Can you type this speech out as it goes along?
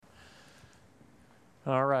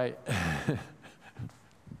All right.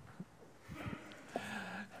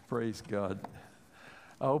 Praise God.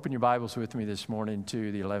 Open your Bibles with me this morning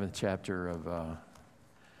to the 11th chapter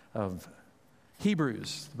of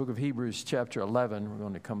Hebrews, the book of Hebrews, chapter 11. We're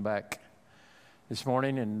going to come back this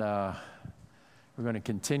morning, and we're going to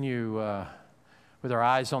continue with our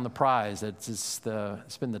eyes on the prize. It's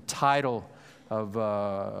been the title of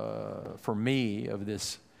for me of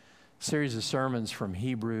this series of sermons from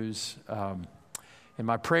Hebrews. And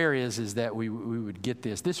my prayer is that we would get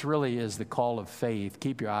this. This really is the call of faith.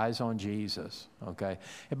 Keep your eyes on Jesus, okay?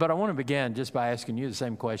 But I want to begin just by asking you the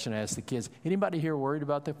same question I asked the kids. Anybody here worried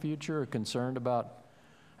about the future or concerned about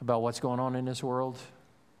what's going on in this world?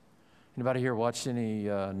 Anybody here watched any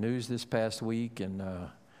news this past week and,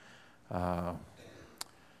 all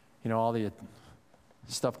the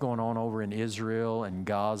stuff going on over in Israel and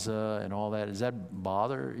Gaza and all that? Does that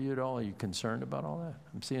bother you at all? Are you concerned about all that?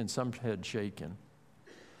 I'm seeing some head shaking.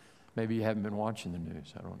 Maybe you haven't been watching the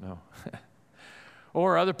news. I don't know.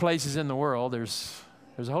 Or other places in the world, there's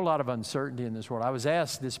a whole lot of uncertainty in this world. I was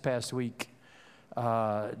asked this past week,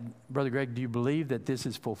 Brother Greg, do you believe that this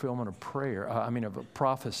is fulfillment of prayer? Of a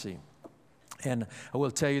prophecy. And I will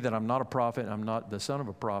tell you that I'm not a prophet. I'm not the son of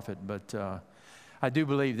a prophet, but I do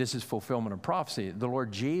believe this is fulfillment of prophecy. The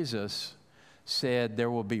Lord Jesus said there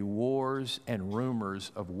will be wars and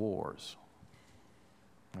rumors of wars,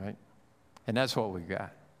 right? And that's what we've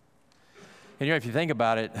got. And if you think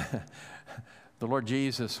about it, the Lord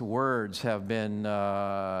Jesus' words have been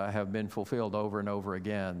fulfilled over and over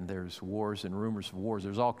again. There's wars and rumors of wars.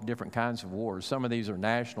 There's all different kinds of wars. Some of these are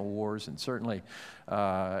national wars, and certainly,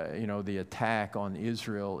 the attack on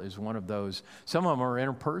Israel is one of those. Some of them are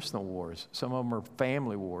interpersonal wars. Some of them are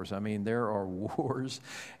family wars. I mean, there are wars,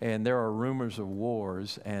 and there are rumors of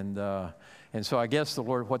wars, and so I guess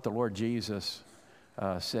what the Lord Jesus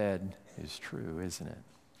said is true, isn't it?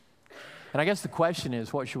 And I guess the question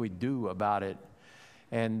is, what should we do about it?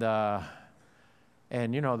 And the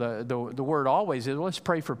word always is, let's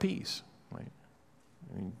pray for peace.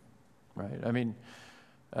 Right?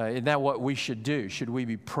 Isn't that what we should do? Should we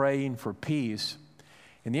be praying for peace?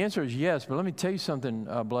 And the answer is yes, but let me tell you something,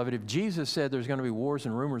 beloved. If Jesus said there's going to be wars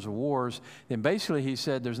and rumors of wars, then basically he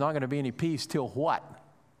said there's not going to be any peace till what?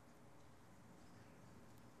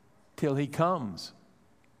 Till he comes.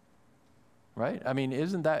 Right?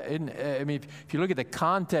 If you look at the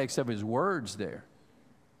context of his words there.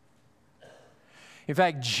 In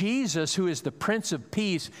fact, Jesus, who is the Prince of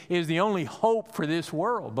Peace, is the only hope for this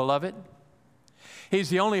world, beloved. He's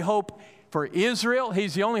the only hope for Israel.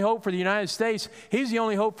 He's the only hope for the United States. He's the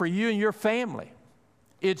only hope for you and your family.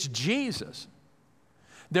 It's Jesus.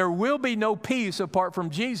 There will be no peace apart from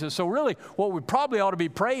Jesus. So really, what we probably ought to be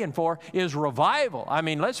praying for is revival.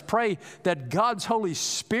 Let's pray that God's Holy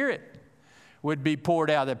Spirit would be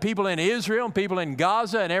poured out, that people in Israel and people in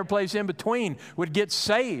Gaza and every place in between would get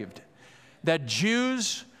saved, that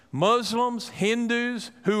Jews, Muslims,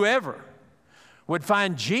 Hindus, whoever would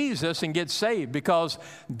find Jesus and get saved, because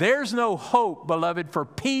there's no hope, beloved, for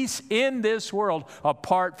peace in this world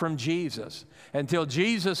apart from Jesus. Until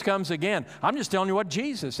Jesus comes again. I'm just telling you what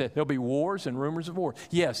Jesus said. There'll be wars and rumors of war.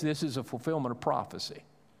 Yes, this is a fulfillment of prophecy.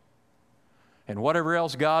 And whatever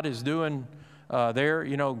else God is doing there,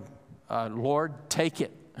 Lord, take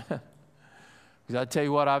it. Because I tell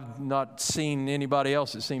you what, I've not seen anybody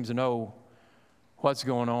else that seems to know what's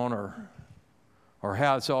going on or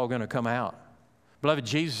how it's all going to come out. Beloved,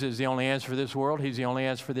 Jesus is the only answer for this world. He's the only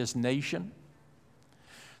answer for this nation.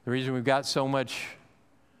 The reason we've got so much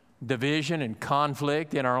division and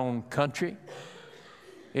conflict in our own country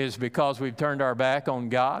is because we've turned our back on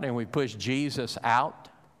God and we've pushed Jesus out.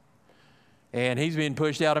 And he's being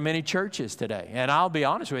pushed out of many churches today. And I'll be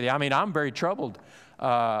honest with you, I'm very troubled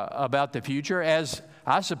about the future, as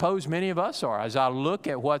I suppose many of us are, as I look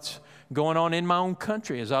at what's going on in my own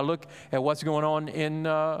country, as I look at what's going on in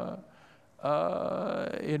my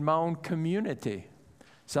own community.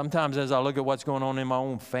 Sometimes as I look at what's going on in my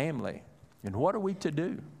own family. And what are we to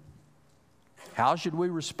do? How should we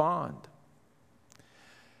respond?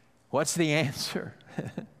 What's the answer?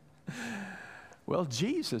 Well,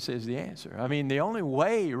 Jesus is the answer. The only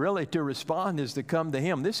way really to respond is to come to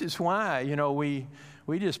him. This is why,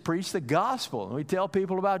 we just preach the gospel and we tell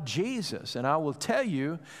people about Jesus. And I will tell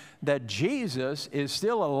you that Jesus is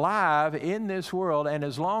still alive in this world. And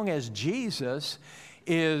as long as Jesus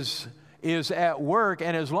is at work,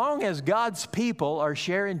 and as long as God's people are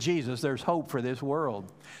sharing Jesus, there's hope for this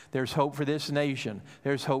world. There's hope for this nation.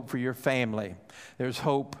 There's hope for your family. There's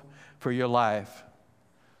hope for your life.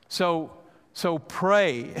 So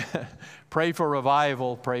pray. Pray for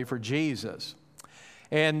revival. Pray for Jesus.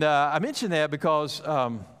 And I mention that because in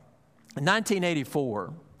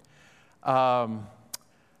 1984, Donna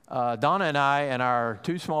and I and our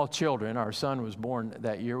two small children, our son was born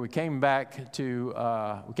that year, we came back to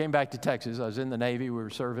Texas. I was in the Navy. We were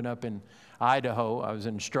serving up in Idaho. I was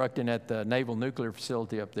instructing at the Naval Nuclear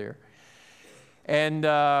Facility up there. And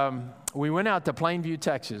we went out to Plainview,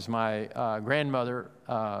 Texas. My grandmother,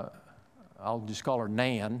 I'll just call her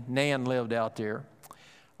Nan. Nan lived out there.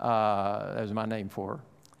 That was my name for her.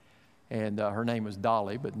 And her name was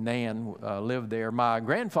Dolly, but Nan lived there. My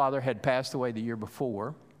grandfather had passed away the year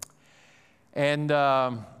before. And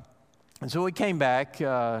so we came back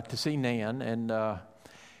to see Nan.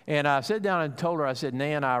 And I sat down and told her, I said,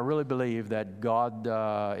 Nan, I really believe that God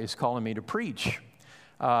is calling me to preach.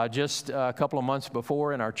 Just a couple of months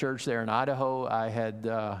before in our church there in Idaho, I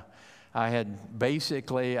had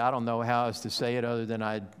basically, I don't know how else to say it other than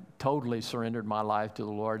I totally surrendered my life to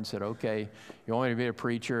the Lord and said, okay, you want me to be a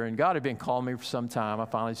preacher? And God had been calling me for some time. I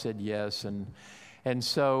finally said yes. And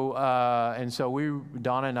so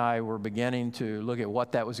Donna and I were beginning to look at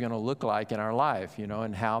what that was going to look like in our life,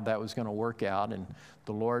 and how that was going to work out. And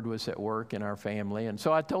the Lord was at work in our family. And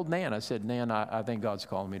so I told Nan, I said, Nan, I think God's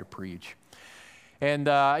calling me to preach. And,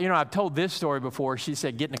 I've told this story before. She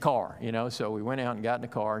said, get in the car, So we went out and got in the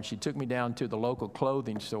car, and she took me down to the local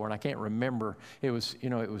clothing store, and I can't remember. It was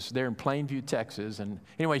there in Plainview, Texas. And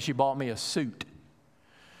anyway, she bought me a suit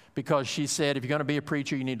because she said, if you're going to be a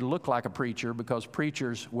preacher, you need to look like a preacher because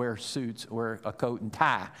preachers wear suits, wear a coat and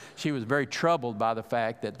tie. She was very troubled by the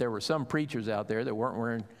fact that there were some preachers out there that weren't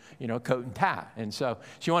wearing coat and tie. And so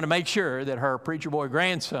she wanted to make sure that her preacher boy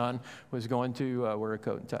grandson was going to wear a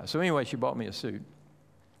coat and tie. So anyway, she bought me a suit.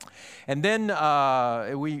 And then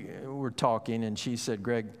we were talking, and she said,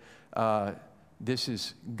 Greg, this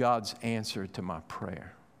is God's answer to my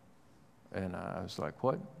prayer. And I was like,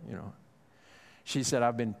 what? She said,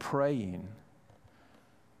 I've been praying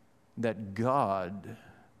that God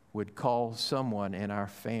would call someone in our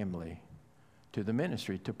family to the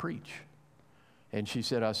ministry to preach. And she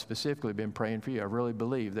said, I've specifically been praying for you. I really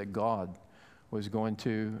believe that God was going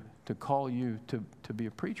to call you to be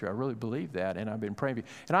a preacher. I really believe that, and I've been praying for you.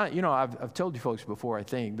 And I've told you folks before, I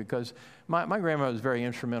think, because my grandmother was very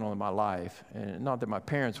instrumental in my life. And not that my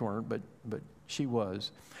parents weren't, but she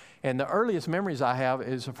was. And the earliest memories I have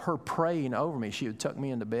is of her praying over me. She would tuck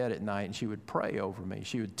me into bed at night, and she would pray over me.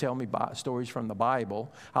 She would tell me stories from the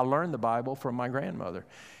Bible. I learned the Bible from my grandmother.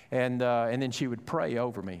 And then she would pray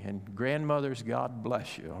over me. And grandmothers, God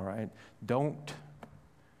bless you, all right? Don't,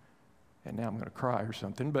 and now I'm going to cry or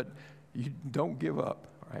something, but you don't give up,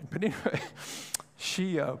 all right? But anyway,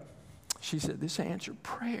 she said, this answered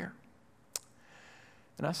prayer.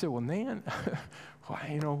 And I said, well, Nan,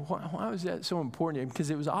 why was that so important?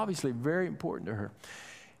 Because it was obviously very important to her.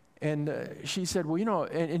 And she said, well,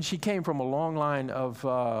 and she came from a long line of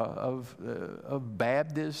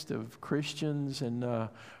Baptists, of Christians, and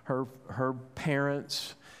her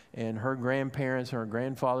parents and her grandparents and her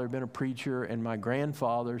grandfather had been a preacher, and my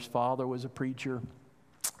grandfather's father was a preacher.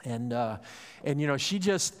 And she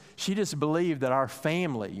just believed that our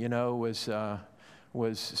family,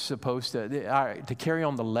 was supposed to carry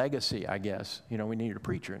on the legacy, I guess. We needed a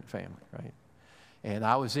preacher in the family, right? And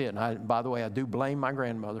I was it. And by the way, I do blame my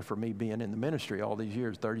grandmother for me being in the ministry all these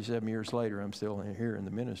years. 37 years later, I'm still here in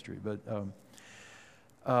the ministry. But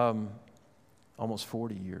almost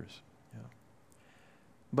 40 years. Yeah.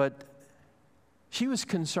 But she was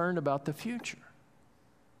concerned about the future.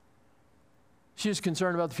 She was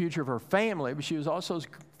concerned about the future of her family, but she was also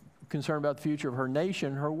concerned about the future of her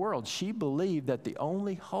nation, her world. She believed that the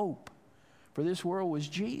only hope for this world was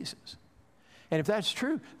Jesus. And if that's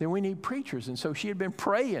true, then we need preachers. And so she had been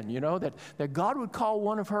praying, that God would call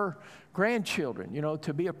one of her grandchildren,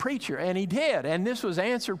 to be a preacher. And he did. And this was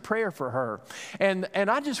answered prayer for her. And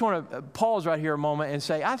I just want to pause right here a moment and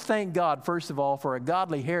say, I thank God, first of all, for a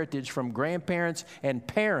godly heritage from grandparents and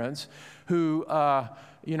parents who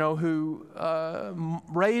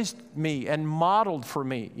raised me and modeled for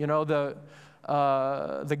me, the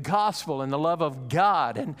gospel and the love of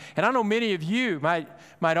God. And I know many of you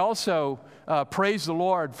might also praise the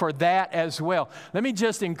Lord for that as well. Let me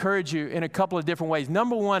just encourage you in a couple of different ways.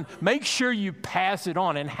 Number one, make sure you pass it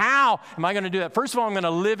on. And how am I going to do that? First of all, I'm going to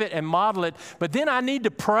live it and model it, but then I need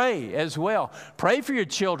to pray as well. Pray for your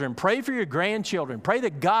children. Pray for your grandchildren. Pray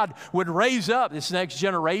that God would raise up this next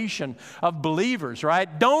generation of believers,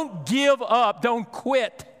 right? Don't give up. Don't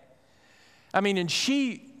quit. And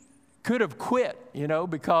she could have quit,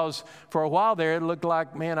 because for a while there it looked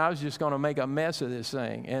like, man, I was just going to make a mess of this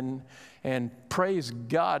thing. And praise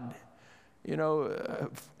God,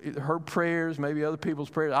 her prayers, maybe other people's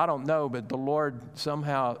prayers, I don't know, but the Lord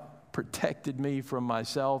somehow protected me from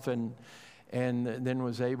myself and then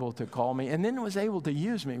was able to call me and then was able to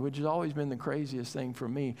use me, which has always been the craziest thing for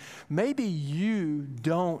me. Maybe you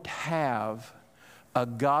don't have a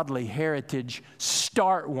godly heritage.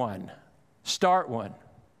 Start one,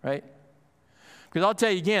 right? Because I'll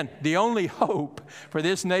tell you again, the only hope for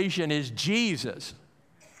this nation is Jesus.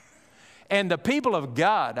 And the people of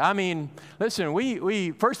God, I mean, listen,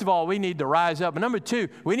 we first of all, we need to rise up. And number two,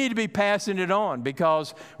 we need to be passing it on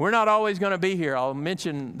because we're not always going to be here. I'll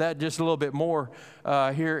mention that just a little bit more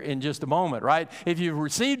here in just a moment, right? If you've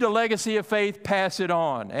received a legacy of faith, pass it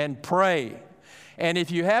on and pray. And if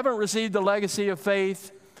you haven't received the legacy of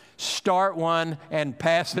faith, start one and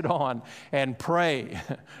pass it on and pray,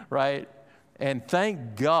 right? And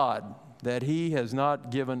thank God that He has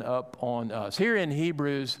not given up on us. Here in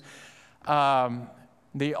Hebrews,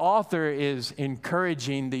 the author is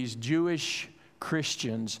encouraging these Jewish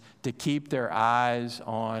Christians to keep their eyes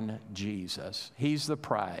on Jesus. He's the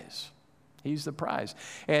prize. He's the prize.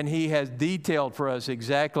 And he has detailed for us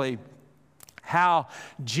exactly how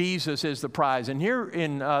Jesus is the prize. And here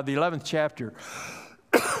in the 11th chapter,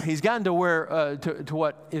 he's gotten to where to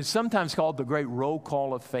what is sometimes called the great roll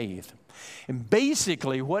call of faith. And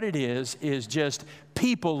basically what it is just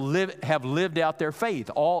people have lived out their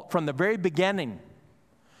faith all from the very beginning.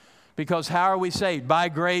 Because how are we saved? By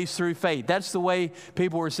grace through faith. That's the way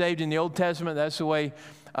people were saved in the Old Testament. That's the way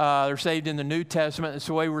they're saved in the New Testament. That's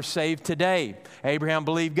the way we're saved today. Abraham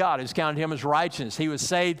believed God. It's counted him as righteousness. He was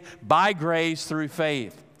saved by grace through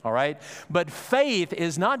faith. All right? But faith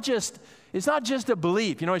is not just... It's not just a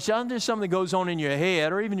belief. It's not just something that goes on in your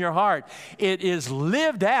head or even your heart. It is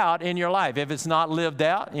lived out in your life. If it's not lived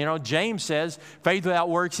out, James says, faith without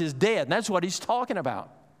works is dead. And that's what he's talking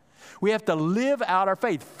about. We have to live out our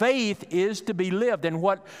faith. Faith is to be lived. And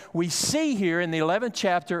what we see here in the 11th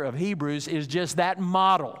chapter of Hebrews is just that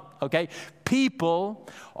model. Okay? People,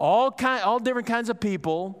 all different kinds of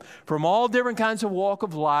people, from all different kinds of walk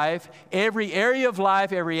of life, every area of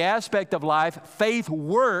life, every aspect of life, faith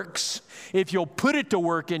works if you'll put it to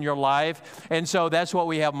work in your life. And so that's what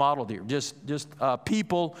we have modeled here. Just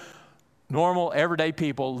people, normal, everyday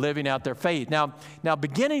people living out their faith. Now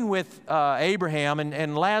beginning with Abraham,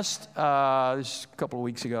 and last, this a couple of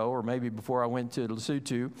weeks ago, or maybe before I went to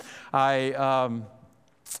Lesotho,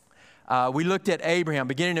 we looked at Abraham,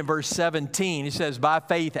 beginning in verse 17. He says, by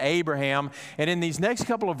faith, Abraham. And in these next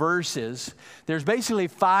couple of verses, there's basically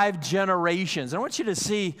 5 generations. And I want you to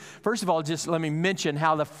see, first of all, just let me mention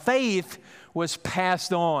how the faith was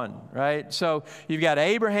passed on, right? So you've got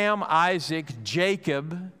Abraham, Isaac,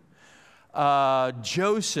 Jacob,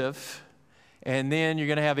 Joseph, and then you're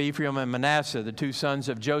going to have Ephraim and Manasseh, the 2 sons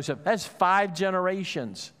of Joseph. That's 5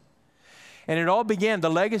 generations. And it all began, the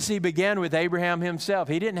legacy began with Abraham himself.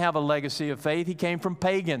 He didn't have a legacy of faith. He came from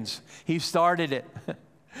pagans. He started it.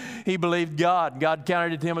 He believed God. God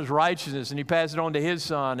counted it to him as righteousness, and he passed it on to his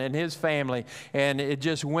son and his family, and it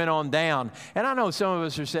just went on down. And I know some of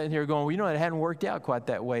us are sitting here going, well, it hadn't worked out quite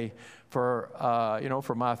that way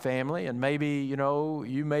for my family, and maybe,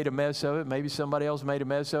 you made a mess of it. Maybe somebody else made a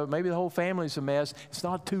mess of it. Maybe the whole family's a mess. It's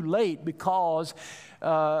not too late because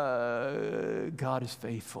God is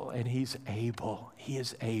faithful, and He's able. He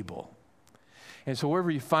is able. And so wherever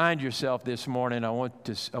you find yourself this morning, I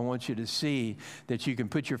want you to see that you can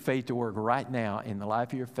put your faith to work right now in the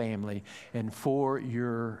life of your family and for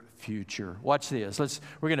your future. Watch this.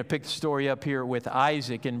 We're going to pick the story up here with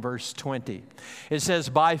Isaac in verse 20. It says,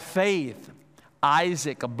 by faith,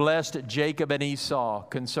 Isaac blessed Jacob and Esau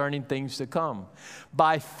concerning things to come.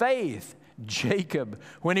 By faith, Jacob,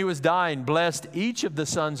 when he was dying, blessed each of the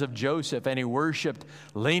sons of Joseph, and he worshiped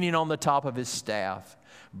leaning on the top of his staff.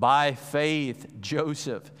 By faith,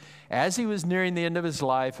 Joseph, as he was nearing the end of his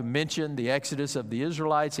life, mentioned the exodus of the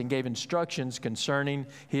Israelites and gave instructions concerning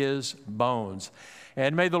his bones.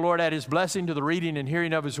 And may the Lord add His blessing to the reading and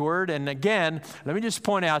hearing of His word. And again, let me just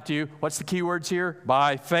point out to you, what's the key words here?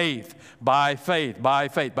 By faith, by faith, by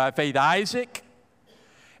faith. By faith, Isaac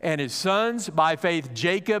and his sons. By faith,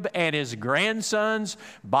 Jacob and his grandsons.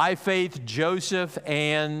 By faith, Joseph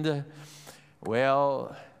and,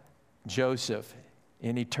 Joseph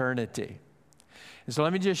in eternity. And so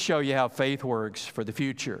let me just show you how faith works for the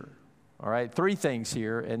future. All right, 3 things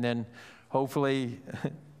here, and then hopefully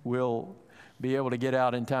we'll be able to get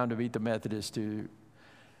out in time to beat the Methodist to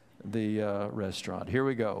the restaurant. Here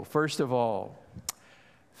we go. First of all,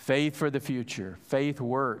 faith for the future. Faith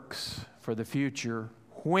works for the future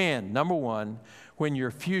when, number 1, when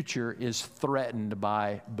your future is threatened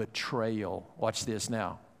by betrayal. Watch this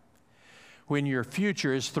now. when your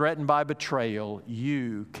future is threatened by betrayal,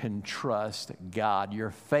 you can trust God.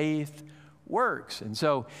 Your faith works. And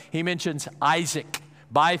so he mentions Isaac.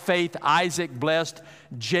 By faith, Isaac blessed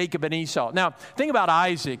Jacob and Esau. Now, the thing about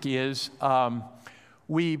Isaac is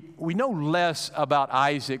we know less about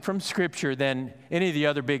Isaac from Scripture than any of the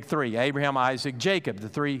other big three, Abraham, Isaac, Jacob, the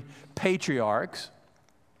three patriarchs.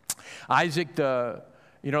 Isaac, the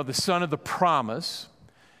son of the promise.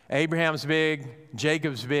 Abraham's big,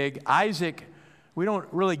 Jacob's big. Isaac, we don't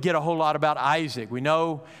really get a whole lot about Isaac. We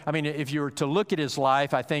know, if you were to look at his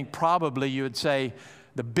life, I think probably you would say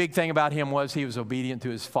the big thing about him was he was obedient to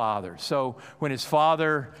his father. So when his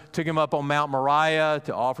father took him up on Mount Moriah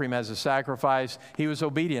to offer him as a sacrifice, he was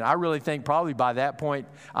obedient. I really think probably by that point,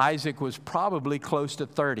 Isaac was probably close to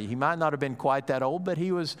 30. He might not have been quite that old, but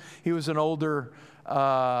he was an older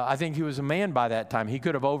I think he was a man by that time. He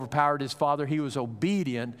could have overpowered his father. He was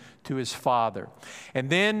obedient to his father. And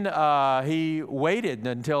then he waited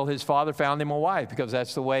until his father found him a wife, because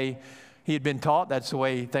that's the way he had been taught. That's the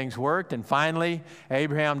way things worked. And finally,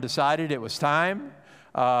 Abraham decided it was time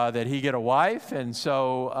that he get a wife. And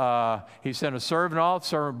so he sent a servant off. The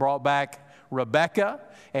servant brought back Rebekah,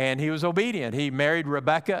 and he was obedient. He married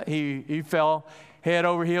Rebekah. He fell head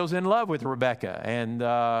over heels in love with Rebekah.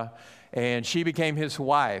 And she became his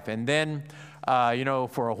wife. And then,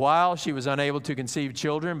 for a while, she was unable to conceive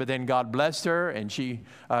children, but then God blessed her, and she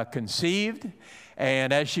conceived.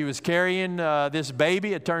 And as she was carrying this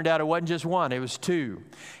baby, it turned out it wasn't just one, it was two.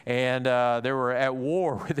 And they were at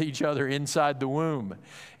war with each other inside the womb.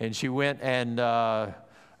 And she went and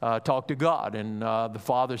talked to God. And the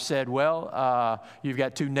father said, well, you've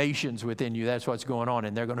got two nations within you. That's what's going on.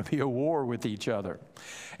 And they're going to be at war with each other.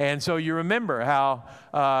 And so you remember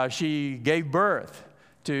how she gave birth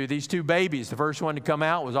to these two babies. The first one to come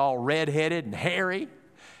out was all red-headed and hairy.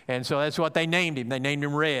 And so that's what they named him. They named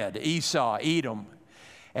him Red, Esau, Edom.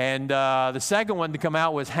 And the second one to come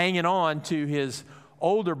out was hanging on to his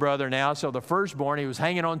older brother now. So the firstborn, he was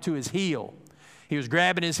hanging on to his heel. He was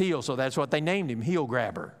grabbing his heel, so that's what they named him, heel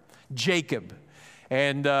grabber, Jacob.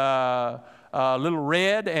 And little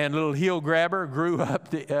Red and little heel grabber grew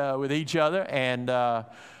up with each other and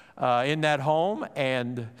in that home.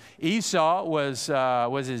 And Esau was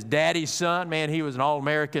his daddy's son. Man, he was an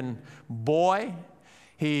all-American boy.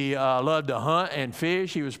 He loved to hunt and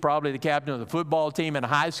fish. He was probably the captain of the football team in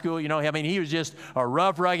high school. He was just a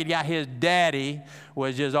rough, rugged guy. His daddy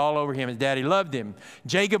was just all over him. His daddy loved him.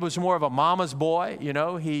 Jacob was more of a mama's boy.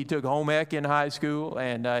 He took home ec in high school,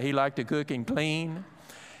 and he liked to cook and clean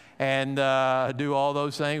and do all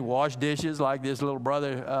those things, wash dishes like this little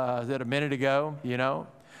brother said a minute ago, He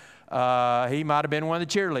might have been one of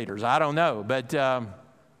the cheerleaders. I don't know.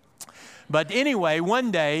 But anyway,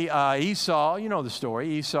 one day, Esau, you know the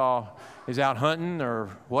story. Esau is out hunting or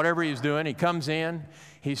whatever he's doing. He comes in.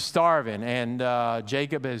 He's starving. And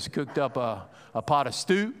Jacob has cooked up a pot of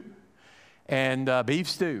stew and beef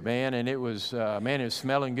stew, man. And it was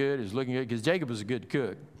smelling good. It was looking good because Jacob was a good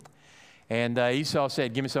cook. And Esau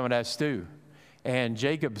said, give me some of that stew. And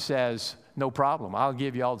Jacob says, no problem. I'll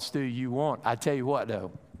give you all the stew you want. I tell you what,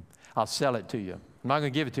 though, I'll sell it to you. I'm not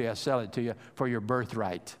going to give it to you. I'll sell it to you for your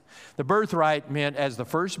birthright. The birthright meant, as the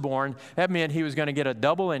firstborn, that meant he was going to get a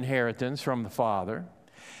double inheritance from the father,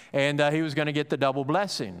 and he was going to get the double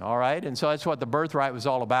blessing, all right? And so that's what the birthright was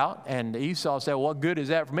all about. And Esau said, what good is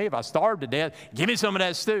that for me? If I starve to death, give me some of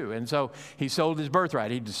that stew. And so he sold his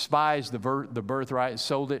birthright. He despised the birthright and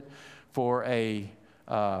sold it for a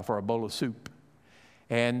bowl of soup.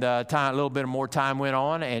 And a little bit more time went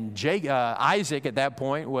on, and Isaac at that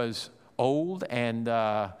point was old, and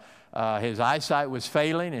his eyesight was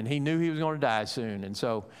failing, and he knew he was going to die soon. And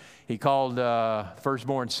so he called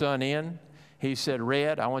firstborn son in. He said,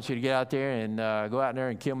 Red, I want you to get out there and go out there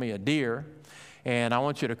and kill me a deer, and I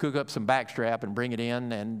want you to cook up some backstrap and bring it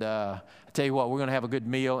in, and I tell you what, we're going to have a good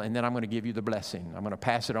meal, and then I'm going to give you the blessing. I'm going to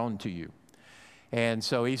pass it on to you. And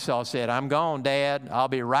so Esau said, I'm gone, Dad. I'll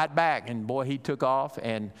be right back. And boy, he took off.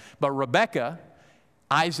 But Rebekah,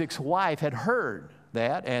 Isaac's wife, had heard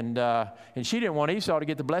that, and she didn't want Esau to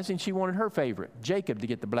get the blessing. She wanted her favorite, Jacob, to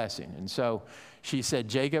get the blessing. And so she said,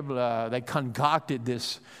 Jacob, they concocted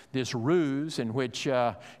this ruse in which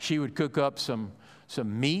she would cook up some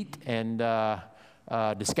meat and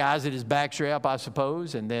disguise it as backstrap, I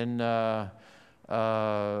suppose, and then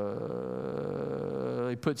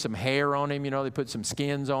they put some hair on him, they put some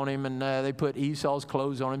skins on him, and they put Esau's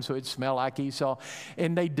clothes on him so it'd smell like Esau.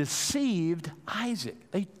 And they deceived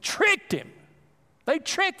Isaac. They tricked him.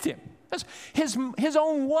 That's his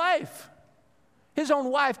own wife. His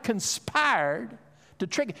own wife conspired to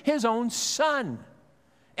trick his own son.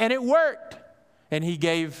 And it worked. And he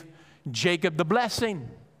gave Jacob the blessing.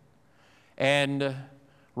 And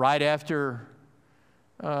right after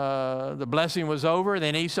the blessing was over,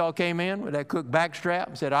 then Esau came in with that crook backstrap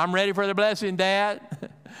and said, I'm ready for the blessing, Dad.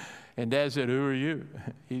 And Dad said, who are you?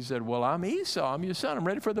 He said, well, I'm Esau. I'm your son. I'm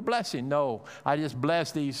ready for the blessing. No, I just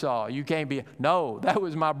blessed Esau. You can't be. No, that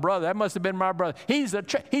was my brother. That must have been my brother. He's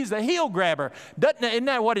the heel grabber. Isn't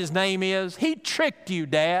that what his name is? He tricked you,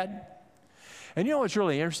 Dad. And you know what's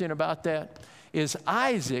really interesting about that? Is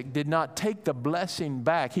Isaac did not take the blessing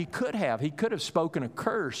back. He could have. He could have spoken a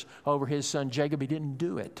curse over his son Jacob. He didn't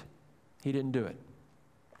do it. He didn't do it.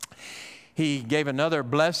 He gave another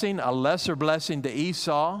blessing, a lesser blessing to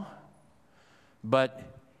Esau, but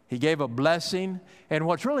he gave a blessing. And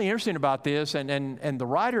what's really interesting about this, and the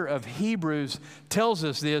writer of Hebrews tells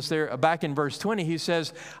us this there back in verse 20, he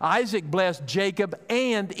says, Isaac blessed Jacob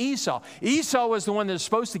and Esau. Esau was the one that was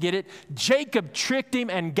supposed to get it. Jacob tricked him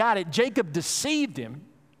and got it. Jacob deceived him.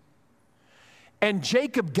 And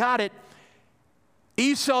Jacob got it.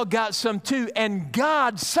 Esau got some too. And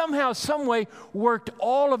God somehow, some way worked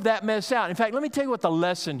all of that mess out. In fact, let me tell you what the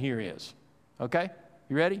lesson here is. Okay?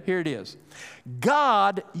 You ready? Here it is.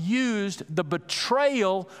 God used the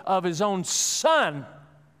betrayal of his own son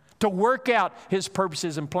to work out his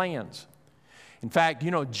purposes and plans. In fact,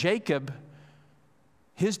 you know, Jacob,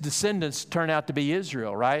 his descendants turn out to be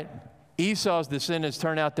Israel, right? Esau's descendants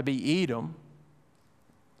turn out to be Edom.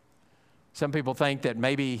 Some people think that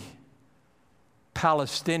maybe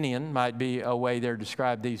Palestinian might be a way they're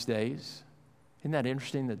described these days. Isn't that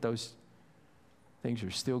interesting that those things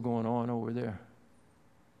are still going on over there?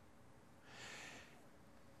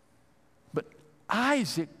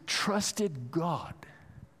 Isaac trusted God,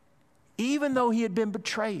 even though he had been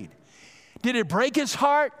betrayed. Did it break his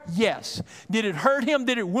heart? Yes. Did it hurt him?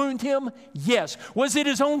 Did it wound him? Yes. Was it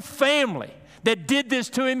his own family that did this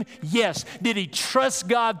to him? Yes. Did he trust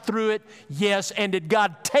God through it? Yes. And did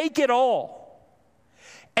God take it all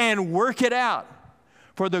and work it out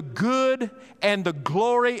for the good and the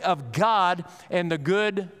glory of God and the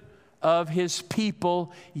good of his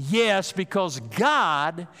people? Yes, because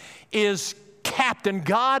God is captain.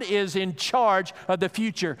 God is in charge of the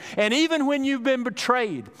future. And even when you've been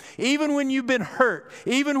betrayed, even when you've been hurt,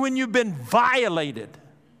 even when you've been violated,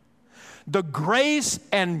 the grace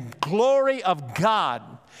and glory of God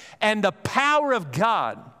and the power of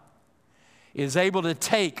God is able to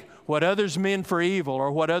take what others mean for evil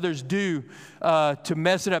or what others do to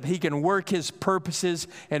mess it up. He can work his purposes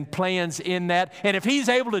and plans in that. And if he's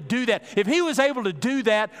able to do that, if he was able to do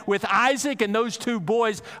that with Isaac and those two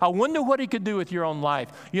boys, I wonder what he could do with your own life.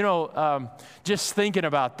 You know, just thinking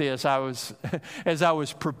about this, as I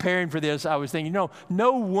was preparing for this, I was thinking,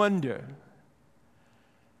 no wonder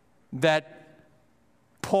that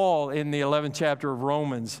Paul in the 11th chapter of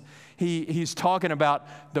Romans, he's talking about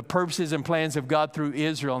the purposes and plans of God through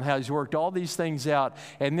Israel and how he's worked all these things out.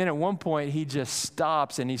 And then at one point he just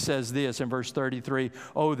stops and he says this in verse 33,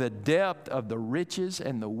 oh, the depth of the riches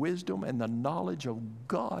and the wisdom and the knowledge of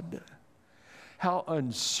God. How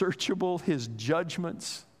unsearchable his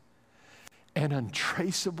judgments and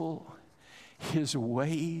untraceable his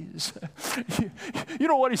ways. You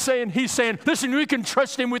know what he's saying? He's saying, listen, we can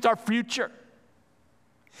trust him with our future.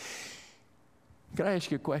 Can I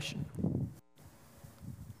ask you a question?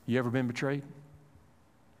 You ever been betrayed?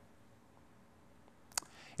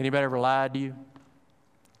 Anybody ever lied to you?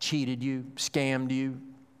 Cheated you? Scammed you?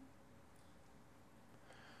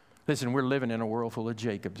 Listen, we're living in a world full of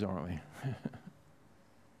Jacobs, aren't we?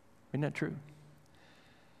 Isn't that true?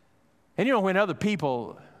 And you know, when other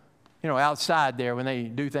people, outside there, when they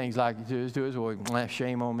do things like to us, well,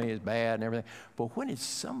 shame on me, it's bad and everything. But when it's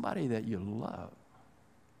somebody that you love,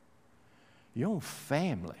 your own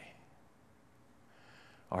family,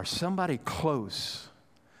 or somebody close,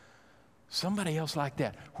 somebody else like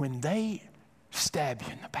that, when they stab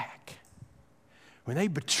you in the back, when they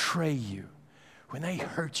betray you, when they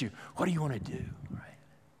hurt you, what do you want to do? Right?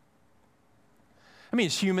 I mean,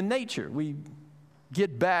 it's human nature. We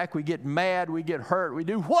get back, we get mad, we get hurt, we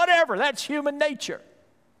do whatever. That's human nature.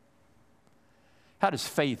 How does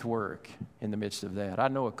faith work in the midst of that? I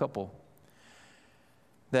know a couple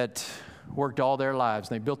that worked all their lives.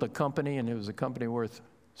 And they built a company, and it was a company worth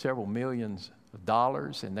several millions of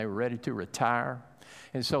dollars, and they were ready to retire.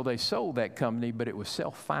 And so they sold that company, but it was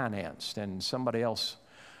self-financed, and somebody else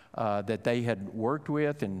that they had worked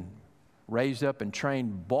with and raised up and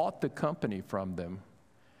trained bought the company from them.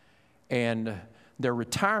 And their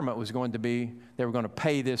retirement was going to be, they were going to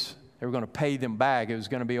pay this They were going to pay them back. It was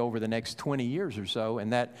going to be over the next 20 years or so,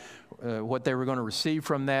 and that what they were going to receive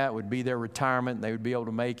from that would be their retirement. They would be able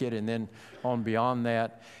to make it, and then on beyond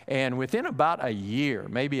that. And within about a year,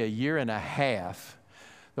 maybe a year and a half,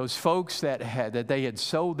 those folks that they had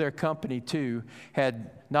sold their company to had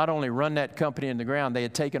not only run that company in the ground, they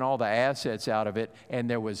had taken all the assets out of it, and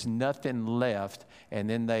there was nothing left. And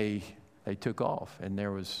then they took off, and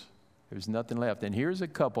there was nothing left. And here's a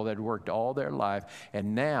couple that had worked all their life,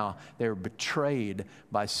 and now they were betrayed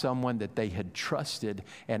by someone that they had trusted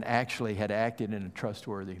and actually had acted in a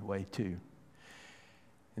trustworthy way too.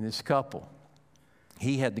 And this couple,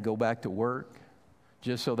 he had to go back to work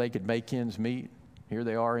just so they could make ends meet. Here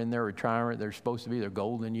they are in their retirement. They're supposed to be their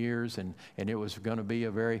golden years, and it was going to be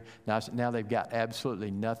a very nice. Now they've got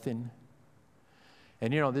absolutely nothing.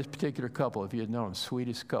 And you know, this particular couple, if you had known them,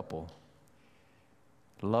 sweetest couple,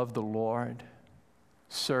 loved the Lord,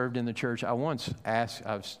 served in the church. I once asked,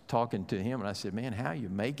 I was talking to him, and I said, man, how are you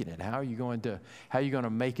making it? How are you going to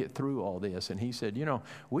make it through all this? And he said,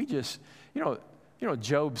 we just,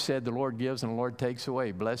 Job said, the Lord gives and the Lord takes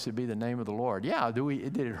away. Blessed be the name of the Lord. Yeah,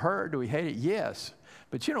 did it hurt? Do we hate it? Yes.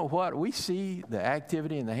 But you know what? We see the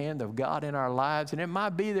activity in the hand of God in our lives, and it might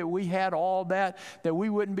be that we had all that we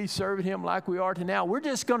wouldn't be serving Him like we are to now. We're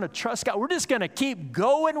just going to trust God. We're just going to keep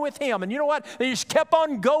going with Him. And you know what? They just kept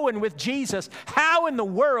on going with Jesus. How in the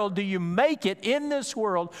world do you make it in this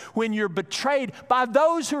world when you're betrayed by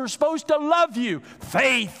those who are supposed to love you?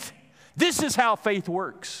 Faith. This is how faith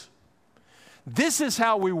works. This is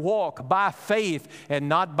how we walk, by faith and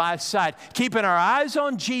not by sight, keeping our eyes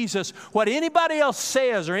on Jesus. What anybody else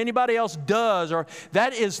says or anybody else does, or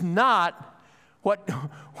that is not what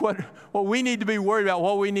we need to be worried about.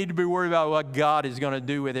 What we need to be worried about what God is going to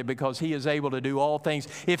do with it, because He is able to do all things.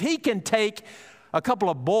 If He can take a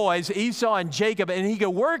couple of boys, Esau and Jacob, and He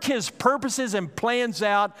can work His purposes and plans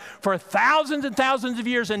out for thousands and thousands of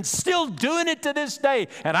years and still doing it to this day.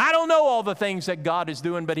 And I don't know all the things that God is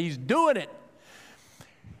doing, but He's doing it.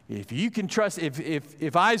 If you can trust,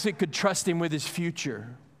 if Isaac could trust him with his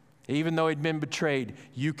future, even though he'd been betrayed,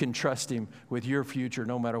 you can trust him with your future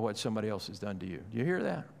no matter what somebody else has done to you. Do you hear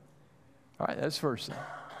that? All right, that's the first thing.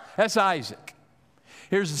 That's Isaac.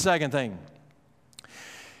 Here's the second thing.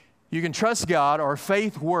 You can trust God, or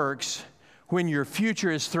faith works when your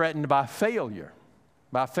future is threatened by failure.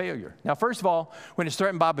 By failure. Now, first of all, when it's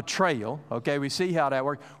threatened by betrayal, okay, we see how that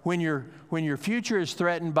works. When your future is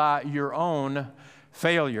threatened by your own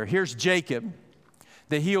failure. Here's Jacob,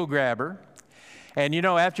 the heel grabber. And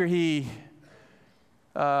after he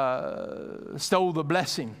stole the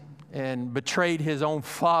blessing and betrayed his own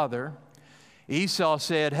father, Esau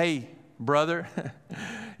said, hey, brother,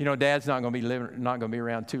 Dad's not going to be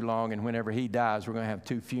around too long, and whenever he dies, we're going to have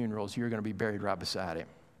 2 funerals. You're going to be buried right beside him.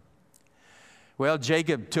 Well,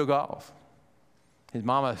 Jacob took off. His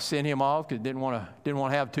mama sent him off because didn't want to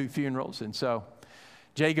have 2 funerals, and so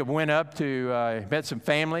Jacob went up to met some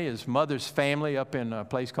family, his mother's family, up in a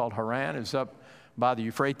place called Haran. It was up by the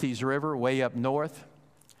Euphrates River, way up north.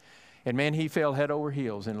 And man, he fell head over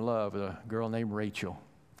heels in love with a girl named Rachel.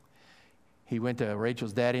 He went to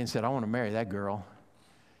Rachel's daddy and said, I want to marry that girl.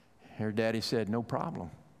 Her daddy said, no problem.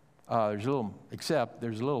 There's a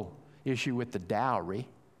little issue with the dowry.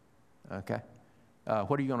 Okay.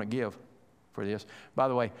 What are you going to give for this? By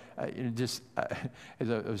the way, as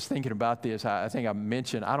I was thinking about this, I think I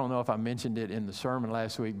don't know if I mentioned it in the sermon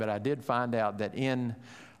last week, but I did find out that in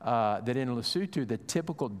Lesotho, the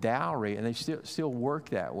typical dowry, and they still work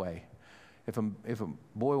that way. If a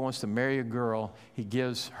boy wants to marry a girl, he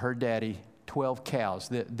gives her daddy 12 cows.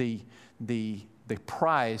 The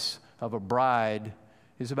price of a bride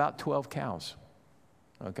is about 12 cows.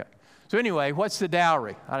 Okay. So anyway, what's the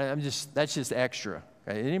dowry? That's just extra.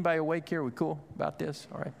 Okay. Anybody awake here? We cool about this?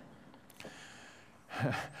 All right.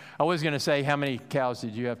 I was going to say how many cows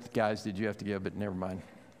did you have to give, but never mind.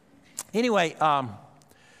 Anyway, where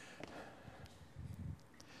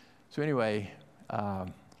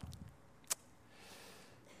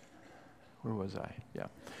was I? Yeah.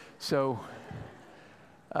 So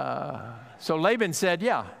Laban said,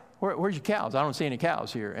 yeah, where's your cows? I don't see any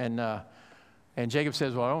cows here. And Jacob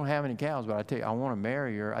says, well, I don't have any cows, but I tell you, I want to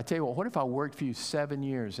marry her. I tell you what if I worked for you 7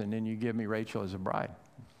 years and then you give me Rachel as a bride?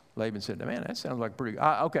 Laban said, man, that sounds like pretty good.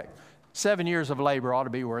 Okay, 7 years of labor ought to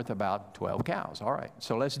be worth about 12 cows. All right,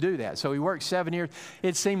 so let's do that. So he worked 7 years.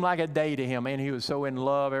 It seemed like a day to him, man. He was so in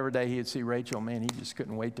love. Every day he'd see Rachel. Man, he just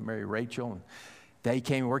couldn't wait to marry Rachel. And day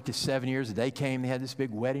came, he worked his 7 years. The day came, they had this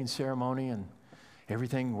big wedding ceremony, and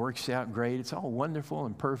everything works out great. It's all wonderful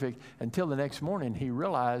and perfect until the next morning he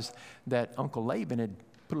realized that Uncle Laban had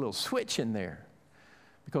put a little switch in there.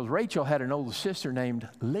 because Rachel had an older sister named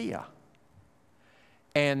Leah.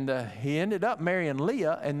 And he ended up marrying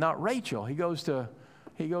Leah and not Rachel. He goes to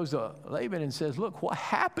Laban and says, look, what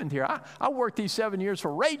happened here? I worked these 7 years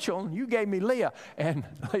for Rachel, and you gave me Leah. And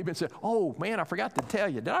Laban said, oh, man, I forgot to tell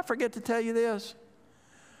you. Did I forget to tell you this?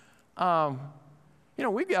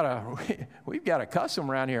 We've got a custom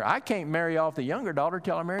around here. I can't marry off the younger daughter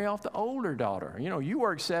till I marry off the older daughter. You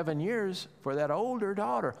worked 7 years for that older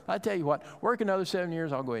daughter. I tell you what, work another 7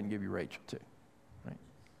 years, I'll go ahead and give you Rachel too. Right?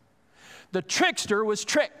 The trickster was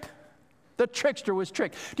tricked. The trickster was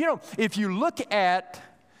tricked. If you look at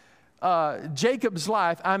Jacob's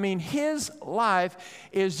life, I mean, his life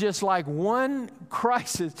is just like one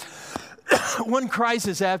crisis, one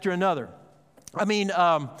crisis after another. I mean,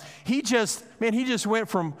 he just went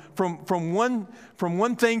from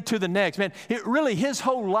one thing to the next. Man, his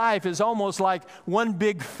whole life is almost like one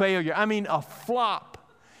big failure. I mean, a flop.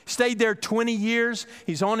 Stayed there 20 years.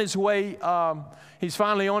 He's on his way. He's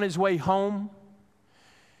finally on his way home.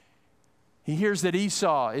 He hears that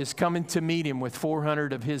Esau is coming to meet him with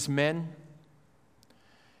 400 of his men.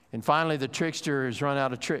 And finally, the trickster has run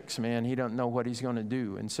out of tricks, man. He don't know what he's going to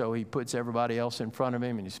do. And so he puts everybody else in front of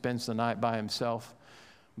him, and he spends the night by himself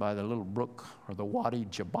by the little brook, or the Wadi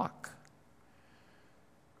Jabbok.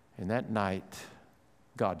 And that night,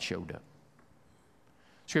 God showed up.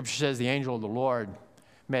 Scripture says the angel of the Lord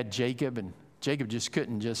met Jacob, and Jacob just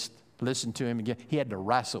couldn't just listen to him again. He had to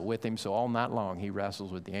wrestle with him, so all night long he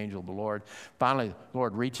wrestles with the angel of the Lord. Finally, the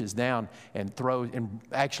Lord reaches down and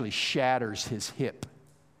actually shatters his hip.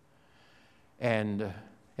 And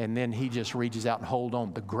then he just reaches out and holds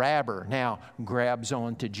on. The grabber now grabs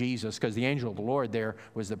on to Jesus, because the angel of the Lord there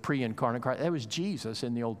was the pre-incarnate Christ. That was Jesus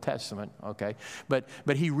in the Old Testament, okay? But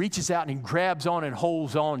he reaches out and he grabs on and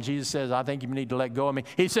holds on. Jesus says, I think you need to let go of me.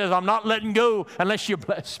 He says, I'm not letting go unless you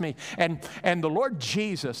bless me. And the Lord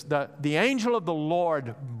Jesus, the angel of the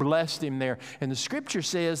Lord blessed him there. And the Scripture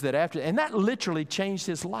says that and that literally changed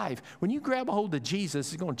his life. When you grab a hold of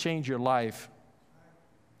Jesus, it's going to change your life.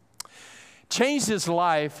 Changed his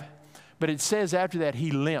life, but it says after that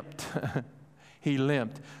he limped. He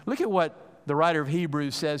limped. Look at what the writer of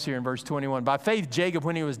Hebrews says here in verse 21. By faith, Jacob,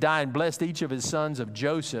 when he was dying, blessed each of his sons of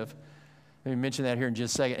Joseph. Let me mention that here in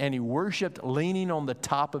just a second. And he worshiped leaning on the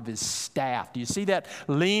top of his staff. Do you see that?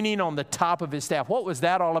 Leaning on the top of his staff. What was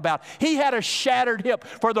that all about? He had a shattered hip.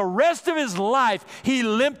 For the rest of his life, he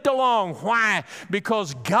limped along. Why?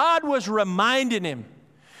 Because God was reminding him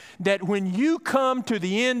that when you come to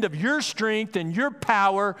the end of your strength and your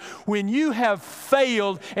power, when you have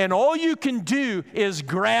failed and all you can do is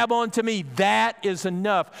grab onto me, that is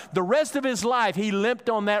enough. The rest of his life, he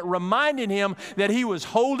limped on that, reminding him that he was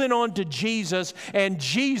holding on to Jesus, and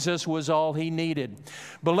Jesus was all he needed.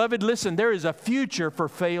 Beloved, listen, there is a future for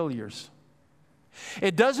failures.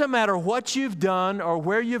 It doesn't matter what you've done or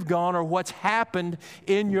where you've gone or what's happened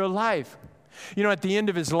in your life. At the end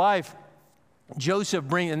of his life, Joseph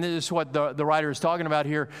and this is what the writer is talking about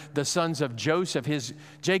here, the sons of Joseph,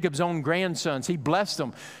 Jacob's own grandsons. He blessed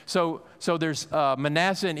them. So there's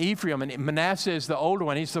Manasseh and Ephraim, and Manasseh is the older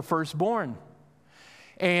one. He's the firstborn.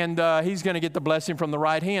 And he's going to get the blessing from the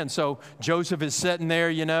right hand. So Joseph is sitting there,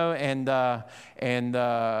 and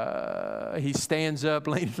he stands up,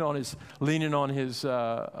 leaning on his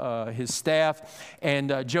staff.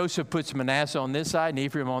 And Joseph puts Manasseh on this side and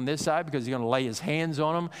Ephraim on this side, because he's going to lay his hands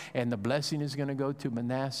on them, and the blessing is going to go to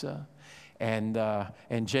Manasseh. And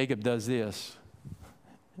Jacob does this,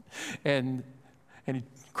 and he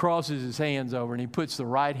crosses his hands over, and he puts the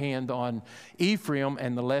right hand on Ephraim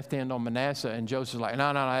and the left hand on Manasseh. And Joseph's like,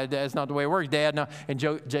 no, that's not the way it works, Dad. No. And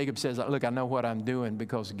Jacob says, look, I know what I'm doing,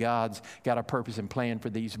 because God's got a purpose and plan for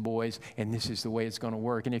these boys, and this is the way it's going to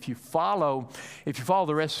work. And if you follow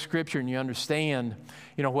the rest of Scripture and you understand,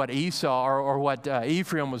 what Esau or what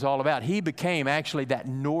Ephraim was all about, he became actually that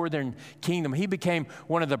northern kingdom. He became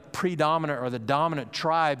one of the predominant or the dominant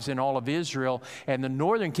tribes in all of Israel, and the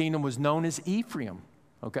northern kingdom was known as Ephraim.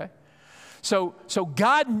 Okay? So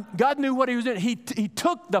God knew what he was doing. He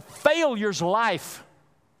took the failure's life.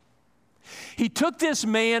 He took this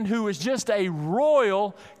man who was just a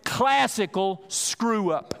royal, classical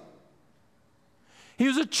screw-up. He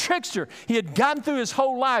was a trickster. He had gotten through his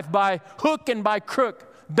whole life by hook and by crook,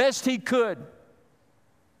 best he could.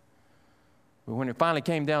 But when it finally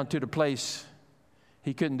came down to the place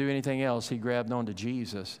he couldn't do anything else, he grabbed onto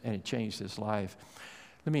Jesus, and it changed his life.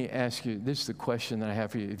 Let me ask you, this is the question that I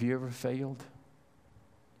have for you. Have you ever failed?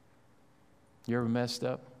 You ever messed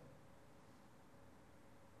up?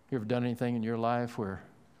 You ever done anything in your life where,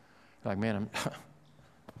 like, man,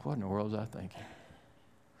 what in the world was I thinking?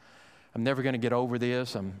 I'm never going to get over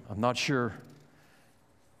this. I'm not sure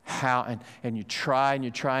how, and you try and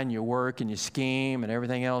you try and you work and you scheme and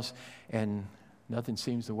everything else, and nothing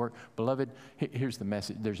seems to work. Beloved, here's the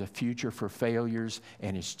message. There's a future for failures,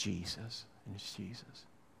 and it's Jesus. And it's Jesus.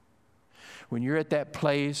 When you're at that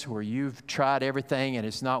place where you've tried everything and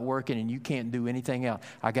it's not working and you can't do anything else,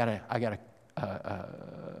 I got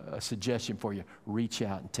a suggestion for you. Reach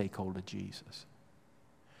out and take hold of Jesus.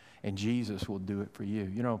 And Jesus will do it for you.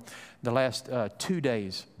 You know, the last 2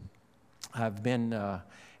 days, I've been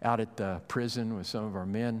out at the prison with some of our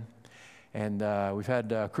men, and we've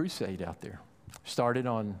had a crusade out there. Started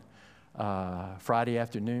on Friday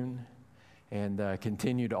afternoon and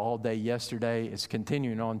continued all day yesterday. It's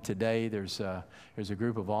continuing on today. There's a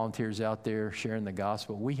group of volunteers out there sharing the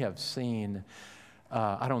gospel. We have seen,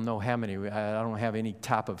 I don't know how many, I don't have any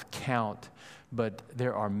type of count, but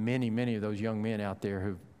there are many, many of those young men out there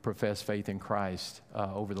who've professed faith in Christ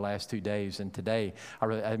over the last 2 days. And today,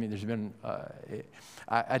 there's been,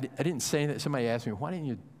 I didn't say that. Somebody asked me, why didn't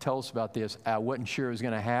you tell us about this? I wasn't sure it was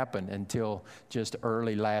going to happen until just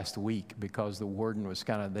early last week, because the warden was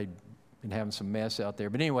they'd been having some mess out there.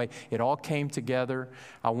 But anyway, it all came together.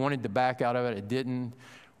 I wanted to back out of it. It didn't.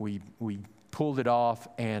 We pulled it off,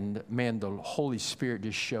 and man, the Holy Spirit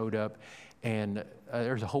just showed up. And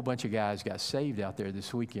there's a whole bunch of guys got saved out there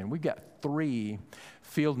this weekend. We've got 3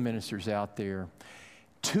 field ministers out there.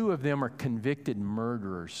 2 of them are convicted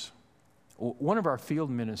murderers. One of our field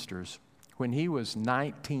ministers, when he was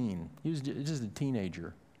 19, he was just a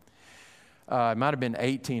teenager. Might have been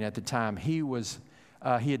 18 at the time. He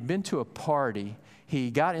had been to a party. He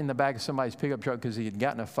got in the back of somebody's pickup truck because he had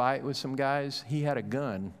gotten in a fight with some guys. He had a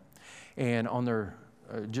gun, and on their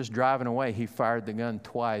just driving away, he fired the gun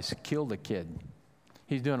twice, killed a kid.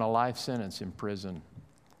 He's doing a life sentence in prison.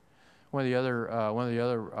 One of the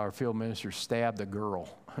other our field ministers stabbed a girl,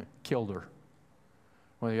 killed her.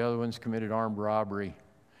 One of the other ones committed armed robbery.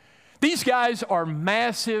 These guys are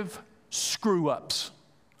massive screw-ups,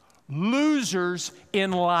 losers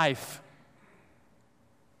in life.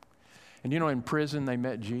 And you know, in prison they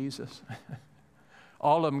met Jesus.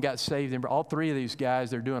 All of them got saved. All 3 of these guys,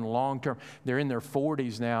 they're doing long-term. They're in their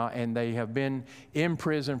 40s now, and they have been in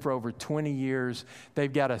prison for over 20 years.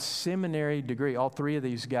 They've got a seminary degree, all 3 of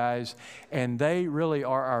these guys, and they really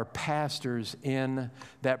are our pastors in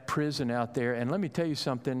that prison out there. And let me tell you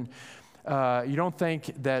something. You don't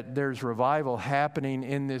think that there's revival happening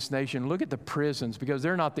in this nation. Look at the prisons, because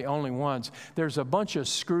they're not the only ones. There's a bunch of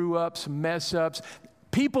screw-ups, mess-ups,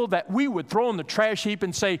 people that we would throw in the trash heap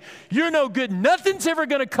and say, you're no good. Nothing's ever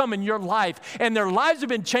going to come in your life. And their lives have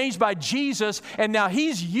been changed by Jesus, and now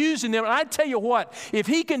He's using them. And I tell you what, if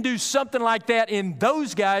He can do something like that in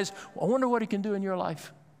those guys, I wonder what He can do in your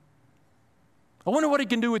life. I wonder what He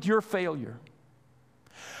can do with your failure.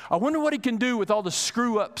 I wonder what He can do with all the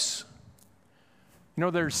screw-ups, you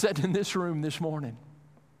know, that are sitting in this room this morning.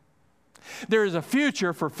 There is a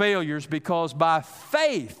future for failures, because by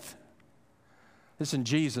faith, listen,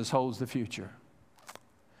 Jesus holds the future,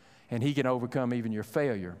 and He can overcome even your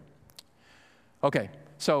failure. Okay,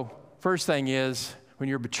 so first thing is, when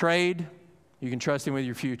you're betrayed, you can trust Him with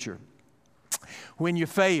your future. When you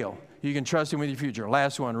fail, you can trust Him with your future.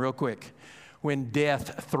 Last one, real quick. When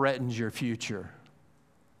death threatens your future,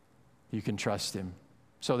 you can trust Him.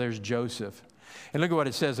 So there's Joseph. And look at what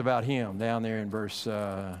it says about him down there in verse,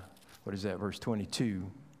 verse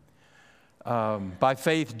 22. By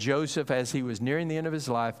faith, Joseph, as he was nearing the end of his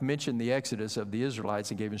life, mentioned the exodus of the Israelites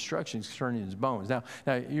and gave instructions concerning his bones. Now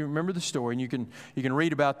you remember the story, and you can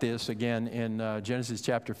read about this again in Genesis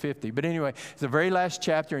chapter 50. But anyway, it's the very last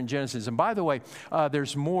chapter in Genesis. And by the way,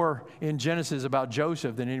 there's more in Genesis about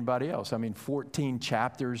Joseph than anybody else. 14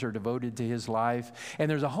 chapters are devoted to his life. And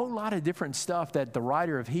there's a whole lot of different stuff that the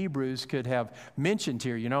writer of Hebrews could have mentioned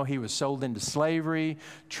here. You know, he was sold into slavery,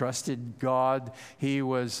 trusted God. He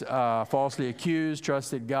was falsely accused,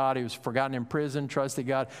 trusted God. He was forgotten in prison, trusted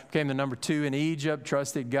God. Became the number 2 in Egypt,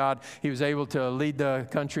 trusted God. He was able to lead the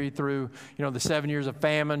country through, the 7 years of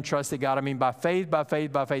famine, trusted God. By faith,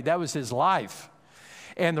 that was his life.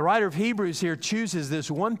 And the writer of Hebrews here chooses this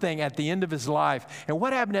one thing at the end of his life. And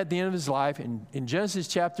what happened at the end of his life? In Genesis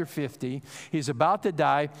chapter 50, he's about to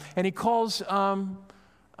die, and he calls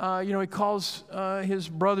his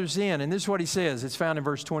brothers in. And this is what he says. It's found in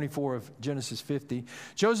verse 24 of Genesis 50.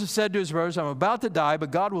 Joseph said to his brothers, I'm about to die,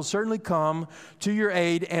 but God will certainly come to your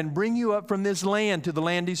aid and bring you up from this land to the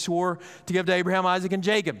land He swore to give to Abraham, Isaac, and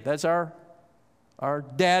Jacob. That's our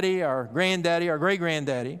daddy, our granddaddy, our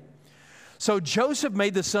great-granddaddy. So Joseph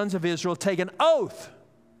made the sons of Israel take an oath.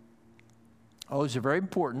 Oaths are very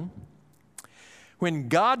important. When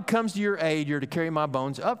God comes to your aid, you're to carry my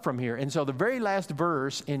bones up from here. And so the very last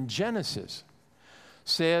verse in Genesis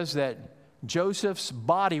says that Joseph's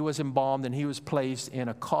body was embalmed and he was placed in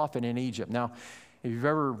a coffin in Egypt. Now, if you've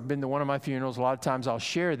ever been to one of my funerals, a lot of times I'll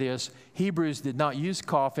share this. Hebrews did not use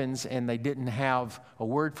coffins, and they didn't have a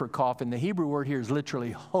word for coffin. The Hebrew word here is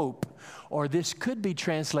literally hope, or this could be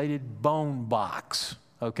translated bone box,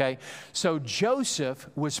 okay? So Joseph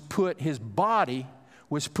his body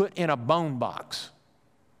was put in a bone box,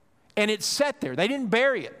 and it sat there. They didn't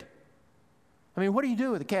bury it. I mean, what do you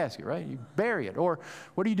do with a casket, right? You bury it. Or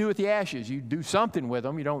what do you do with the ashes? You do something with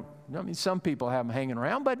them. You don't, I mean, some people have them hanging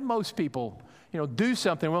around, but most people, do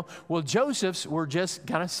something. Well, Joseph's were just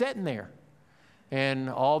kind of sitting there. And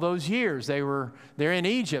all those years, they're in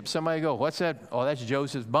Egypt. Somebody go, what's that? Oh, that's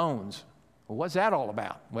Joseph's bones. Well, what's that all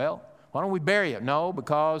about? Well, why don't we bury it? No,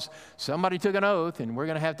 because somebody took an oath, and we're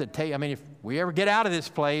going to have to take, if we ever get out of this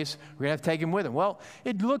place, we're going to have to take him with him. Well,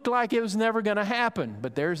 it looked like it was never going to happen,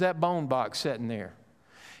 but there's that bone box sitting there.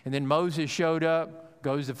 And then Moses showed up,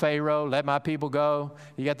 goes to Pharaoh, let my people go.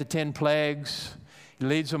 You got the 10 plagues. He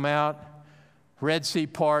leads them out. Red Sea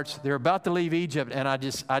parts. They're about to leave Egypt, and I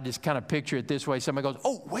just kind of picture it this way. Somebody goes,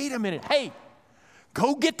 oh, wait a minute. Hey,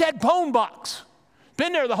 go get that bone box.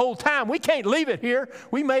 Been there the whole time. We can't leave it here.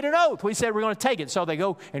 We made an oath. We said we're going to take it. So they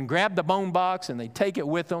go and grab the bone box, and they take it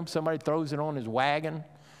with them. Somebody throws it on his wagon.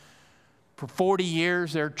 For 40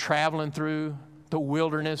 years, they're traveling through the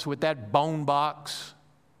wilderness with that bone box.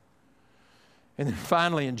 And then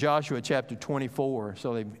finally in Joshua chapter 24,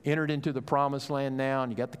 so they've entered into the promised land now,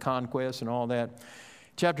 and you got the conquest and all that.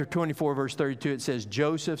 Chapter 24, verse 32, it says,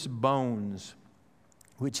 Joseph's bones,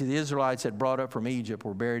 which the Israelites had brought up from Egypt,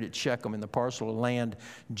 were buried at Shechem in the parcel of land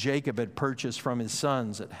Jacob had purchased from his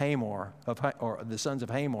sons at Hamor, or the sons of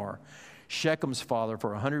Hamor, Shechem's father,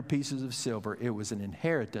 for 100 pieces of silver. It was an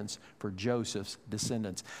inheritance for Joseph's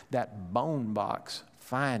descendants. That bone box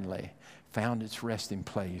finally found its resting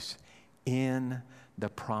place in the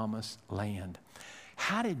promised land.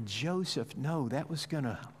 How did Joseph know that was going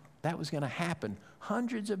to happen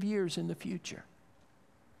hundreds of years in the future?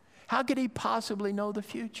 How could he possibly know the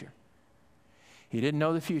future? He didn't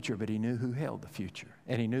know the future, but he knew who held the future,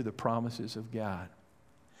 and he knew the promises of God.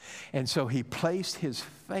 And so he placed his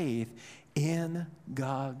faith in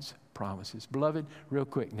God's promises. Beloved, real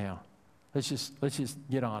quick now, let's just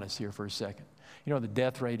get honest here for a second. The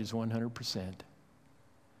death rate is 100%.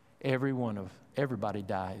 Everybody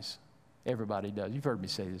dies. Everybody does. You've heard me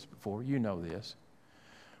say this before. You know this.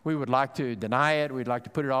 We would like to deny it. We'd like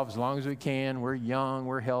to put it off as long as we can. We're young.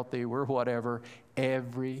 We're healthy. We're whatever.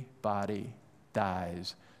 Everybody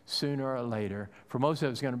dies sooner or later. For most of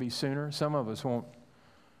us, it's going to be sooner. Some of us won't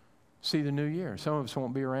see the new year. Some of us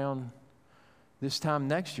won't be around this time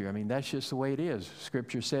next year. That's just the way it is.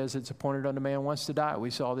 Scripture says it's appointed unto man once to die. We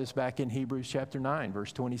saw this back in Hebrews chapter 9,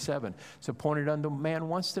 verse 27. It's appointed unto man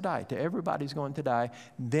once to die. To everybody's going to die.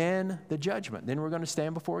 Then the judgment. Then we're going to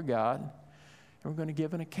stand before God, and we're going to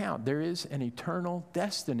give an account. There is an eternal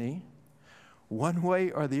destiny, one way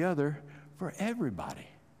or the other, for everybody.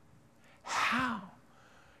 How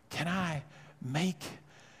can I make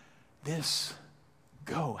this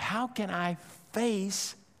go? How can I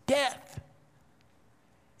face death?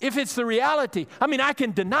 If it's the reality, I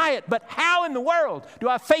can deny it, but how in the world do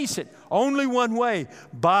I face it? Only one way,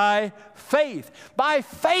 by faith. By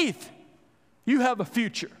faith, you have a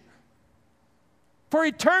future for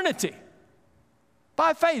eternity.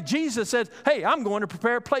 By faith, Jesus said, hey, I'm going to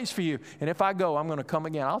prepare a place for you. And if I go, I'm going to come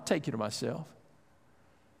again. I'll take you to myself.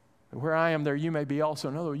 Where I am, there you may be also.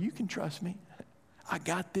 In other words, you can trust me. I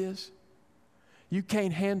got this. You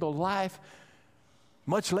can't handle life,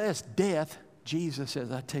 much less death. Jesus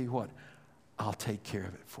says, I tell you what, I'll take care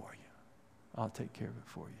of it for you. I'll take care of it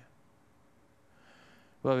for you.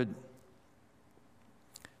 Beloved,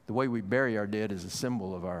 the way we bury our dead is a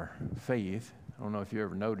symbol of our faith. I don't know if you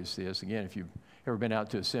ever noticed this. Again, if you've ever been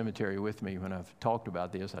out to a cemetery with me when I've talked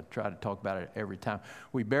about this, I try to talk about it every time.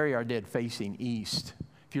 We bury our dead facing east.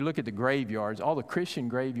 If you look at the graveyards, all the Christian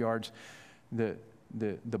graveyards, the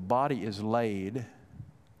body is laid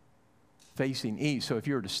facing east. So if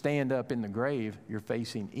you were to stand up in the grave, you're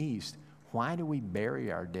facing east. Why do we bury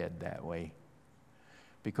our dead that way?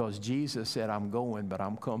 Because Jesus said, I'm going, but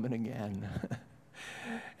I'm coming again.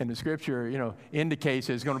 And the scripture, indicates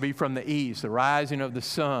it's going to be from the east, the rising of the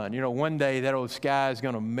sun. One day that old sky is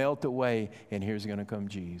going to melt away, and here's going to come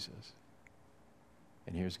Jesus.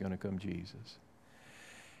 And here's going to come Jesus.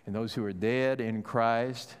 And those who are dead in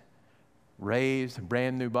Christ, raised, a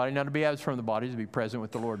brand new body, not to be absent from the body, to be present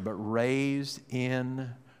with the Lord, but raised in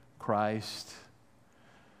Christ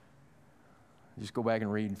Just go back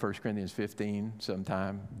and read 1 Corinthians 15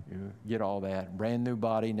 sometime. You get all that. Brand new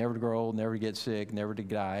body, never to grow old, never to get sick, never to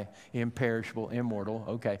die, imperishable, immortal.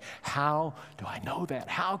 Okay, how do I know that?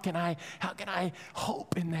 How can I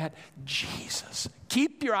hope in that? Jesus.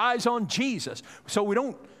 Keep your eyes on Jesus. So we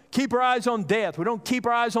don't keep our eyes on death. We don't keep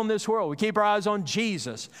our eyes on this world. We keep our eyes on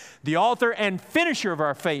Jesus, the author and finisher of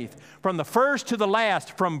our faith. From the first to the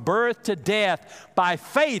last, from birth to death, by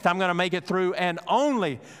faith I'm going to make it through, and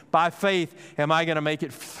only by faith am I going to make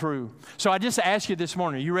it through. So I just ask you this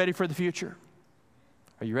morning, are you ready for the future?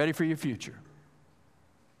 Are you ready for your future?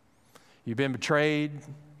 You've been betrayed.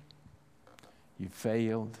 You've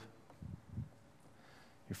failed.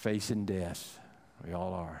 You're facing death. We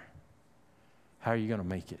all are. How are you going to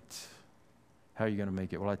make it? How are you going to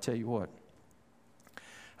make it? Well, I tell you what,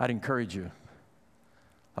 I'd encourage you,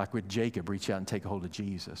 like with Jacob, reach out and take a hold of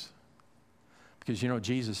Jesus. Because you know,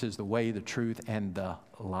 Jesus is the way, the truth, and the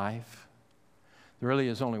life. There really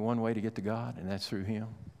is only one way to get to God, and that's through Him.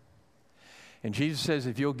 And Jesus says,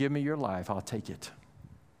 if you'll give me your life, I'll take it.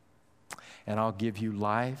 And I'll give you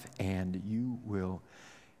life, and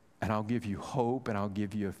I'll give you hope, and I'll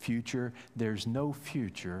give you a future. There's no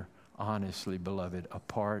future, honestly, beloved,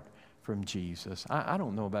 apart from Jesus. I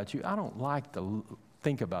don't know about you. I don't like to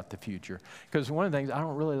think about the future, because one of the things, I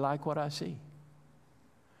don't really like what I see.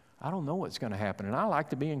 I don't know what's going to happen, and I like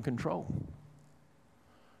to be in control.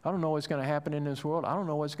 I don't know what's going to happen in this world. I don't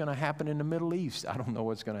know what's going to happen in the Middle East. I don't know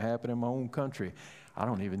what's going to happen in my own country. I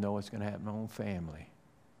don't even know what's going to happen in my own family.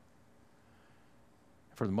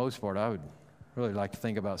 For the most part, I would really like to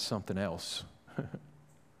think about something else.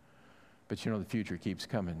 But you know, the future keeps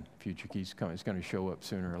coming. The future keeps coming. It's going to show up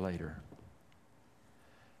sooner or later.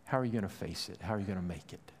 How are you going to face it? How are you going to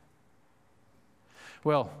make it?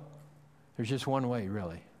 Well, there's just one way,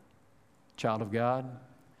 really. Child of God,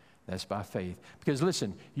 that's by faith. Because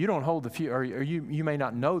listen, you don't hold the future, or you may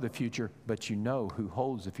not know the future, but you know who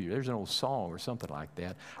holds the future. There's an old song or something like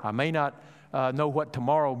that. I may not know what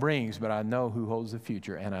tomorrow brings, but I know who holds the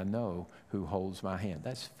future, and I know who holds my hand.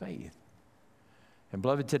 That's faith. And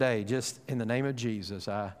beloved, today, just in the name of Jesus,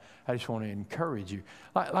 I just want to encourage you.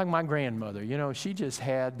 Like my grandmother, you know, she just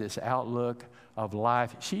had this outlook of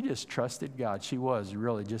life. She just trusted God. She was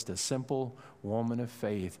really just a simple woman of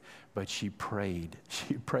faith, but she prayed.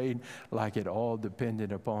 She prayed like it all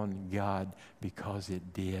depended upon God, because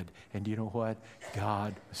it did. And you know what?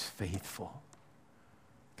 God was faithful.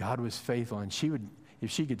 God was faithful. And she would, if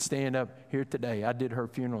she could stand up here today, I did her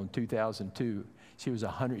funeral in 2002. She was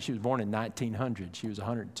 100. She was born in 1900. She was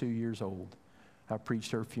 102 years old. I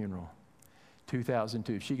preached her funeral.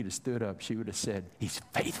 2002. If she could have stood up, she would have said, He's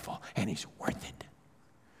faithful and He's worth it.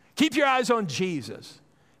 Keep your eyes on Jesus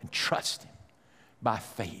and trust Him by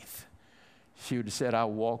faith. She would have said, I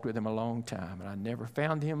walked with Him a long time, and I never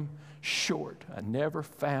found Him short. I never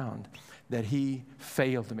found that He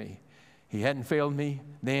failed me. He hadn't failed me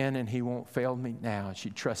then, and He won't fail me now.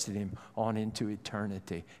 She trusted Him on into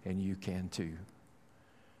eternity, and you can too.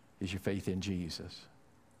 Is your faith in Jesus?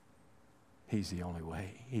 He's the only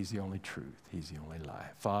way. He's the only truth. He's the only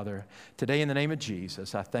life. Father, today in the name of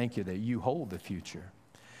Jesus, I thank You that You hold the future.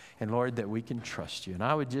 And Lord, that we can trust You. And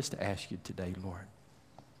I would just ask You today, Lord,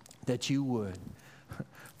 that You would,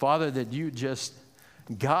 Father, that You just,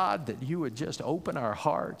 God, that You would just open our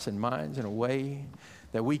hearts and minds in a way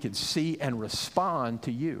that we could see and respond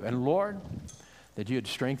to You. And Lord, that You'd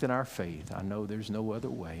strengthen our faith. I know there's no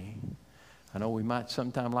other way. I know we might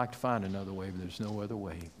sometime like to find another way, but there's no other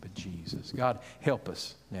way but Jesus. God, help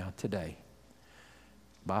us now today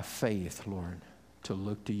by faith, Lord, to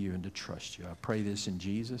look to You and to trust You. I pray this in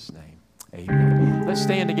Jesus' name. Amen. Let's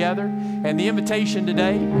stand together. And the invitation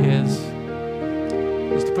today is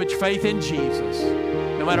to put your faith in Jesus.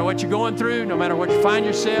 No matter what you're going through, no matter what you find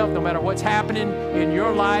yourself, no matter what's happening in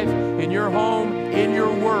your life, in your home, in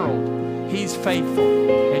your world, He's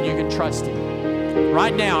faithful and you can trust Him.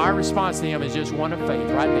 Right now, our response to Him is just one of faith.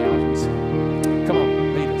 Right now, as we sing. Come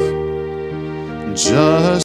on, lead us. Just